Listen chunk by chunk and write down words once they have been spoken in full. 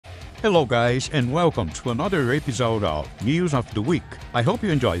Hello guys, and welcome to another episode of News of the Week. I hope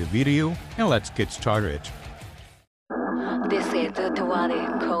you enjoy the video, and let's get started. This is the one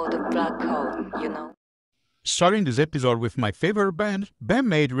called Black Hole, you know. Starting this episode with my favorite band,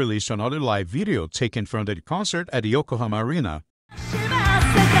 Band-Maid released another live video taken from the concert at the Yokohama Arena.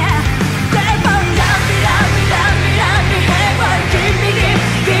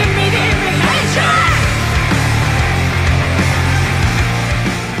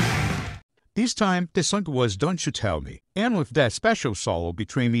 This time, the song was Don't You Tell Me, and with that special solo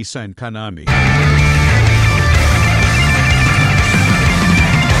between Misa and Kanami.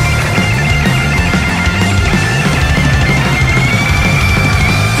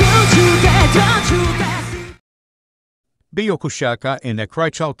 Ryokushaka and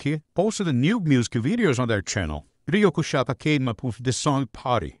Necry Talkie posted new music videos on their channel. Ryokushaka came up with the song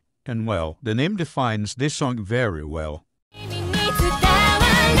Party, and well, the name defines this song very well.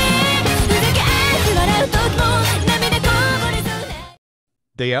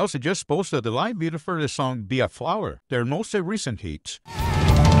 They also just posted the live video for the song Be a Flower, their most recent hit.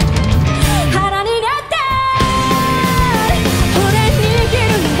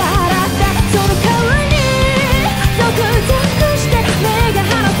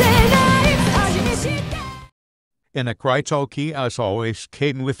 And Necry Talkie, as always,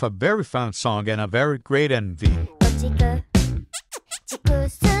 came with a very fun song and a very great MV.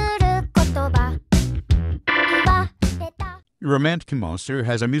 Romantic Monster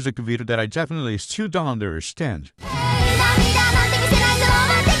has a music video that I definitely still don't understand.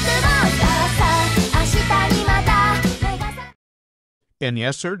 And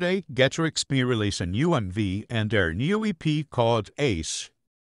yesterday, Gacharic released a new MV and their new EP called Ace.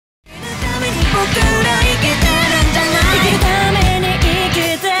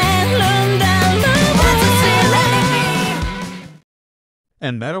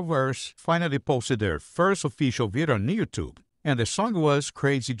 And Metaverse finally posted their first official video on YouTube, and the song was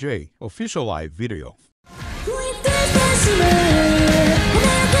Crazy J, official live video.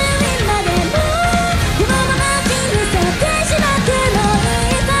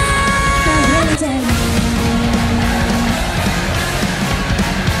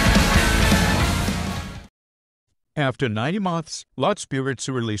 After 90 months, Lot Spirits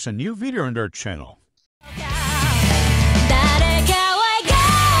released a new video on their channel.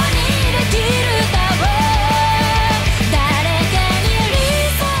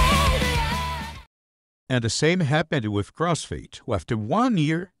 And the same happened with CrossFit, who after 1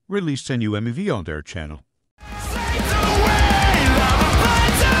 year released a new MV on their channel.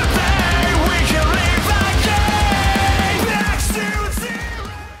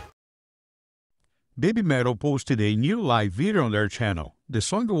 Babymetal posted a new live video on their channel. The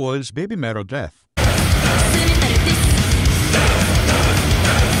song was Babymetal Death.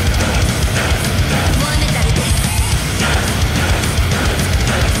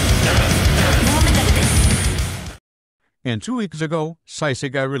 And 2 weeks ago,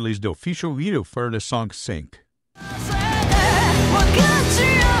 Saisega released the official video for the song Sync.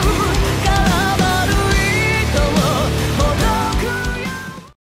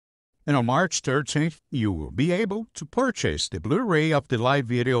 And on March 13th, you will be able to purchase the Blu-ray of the live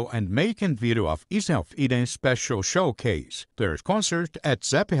video and making video of Isen of Eden's special showcase, their concert at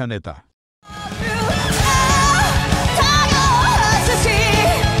Zepp Haneda.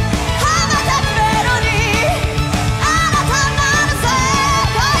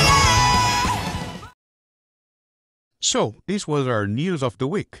 So, this was our news of the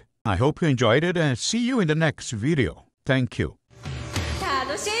week. I hope you enjoyed it and see you in the next video. Thank you.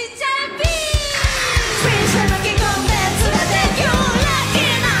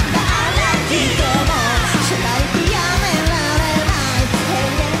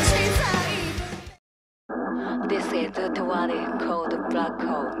 This is the one called Black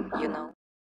Hole, you know.